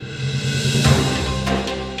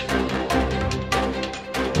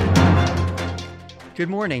Good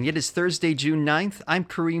morning. It is Thursday, June 9th. I'm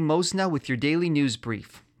Kareem Mosna with your daily news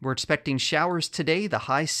brief. We're expecting showers today, the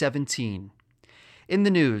high 17. In the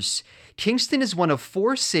news, Kingston is one of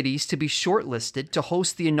 4 cities to be shortlisted to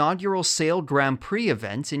host the inaugural Sail Grand Prix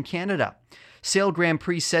event in Canada. Sail Grand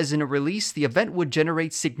Prix says in a release the event would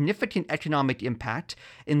generate significant economic impact,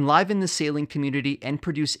 enliven the sailing community, and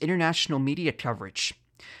produce international media coverage.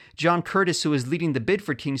 John Curtis, who is leading the bid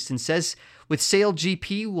for Kingston, says, with Sail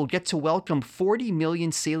GP, we'll get to welcome 40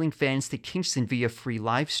 million sailing fans to Kingston via free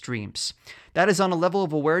live streams. That is on a level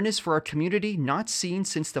of awareness for our community not seen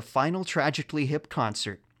since the final Tragically Hip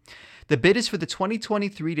concert. The bid is for the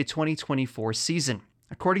 2023 to 2024 season.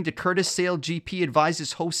 According to Curtis, Sail GP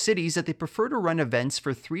advises host cities that they prefer to run events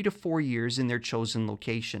for 3 to 4 years in their chosen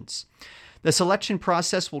locations. The selection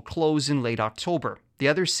process will close in late October. The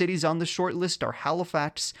other cities on the short list are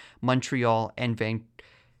Halifax, Montreal, and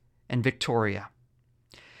Victoria.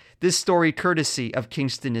 This story courtesy of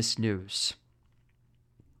Kingstonist News.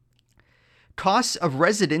 Costs of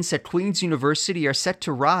residence at Queen's University are set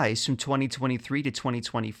to rise from 2023 to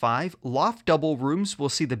 2025. Loft double rooms will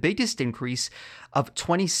see the biggest increase of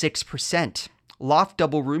 26%. Loft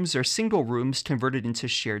double rooms are single rooms converted into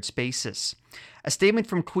shared spaces. A statement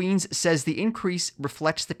from Queen's says the increase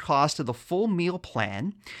reflects the cost of the full meal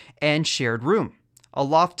plan and shared room. A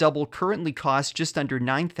loft double currently costs just under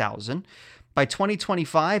 $9,000. By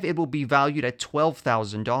 2025, it will be valued at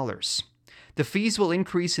 $12,000. The fees will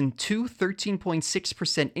increase in 2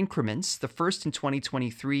 13.6% increments, the first in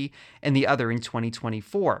 2023 and the other in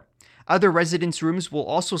 2024. Other residence rooms will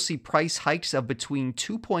also see price hikes of between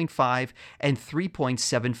 2.5 and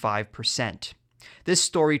 3.75%. This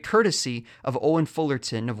story courtesy of Owen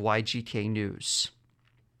Fullerton of YGK News.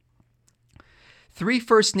 3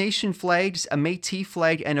 First Nation flags, a Métis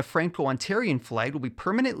flag, and a Franco-Ontarian flag will be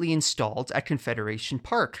permanently installed at Confederation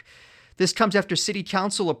Park. This comes after City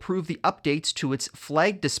Council approved the updates to its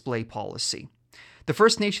flag display policy. The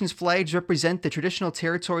First Nations flags represent the traditional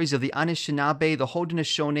territories of the Anishinaabe, the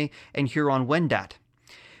Haudenosaunee, and Huron-Wendat.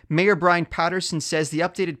 Mayor Brian Patterson says the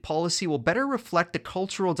updated policy will better reflect the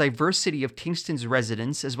cultural diversity of Kingston's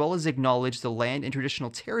residents, as well as acknowledge the land and traditional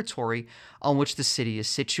territory on which the city is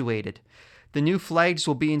situated. The new flags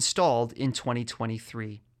will be installed in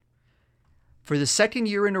 2023. For the second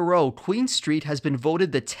year in a row, Queen Street has been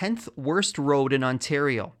voted the 10th worst road in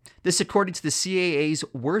Ontario. This according to the CAA's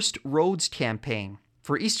Worst Roads campaign.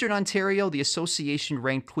 For Eastern Ontario, the association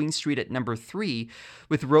ranked Queen Street at number 3,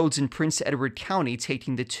 with roads in Prince Edward County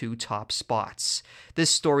taking the 2 top spots. This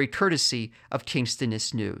story courtesy of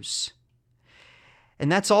Kingstonist News.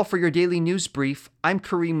 And that's all for your daily news brief. I'm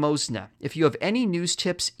Kareem Mosna. If you have any news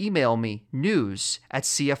tips, email me news@cfrc.ca.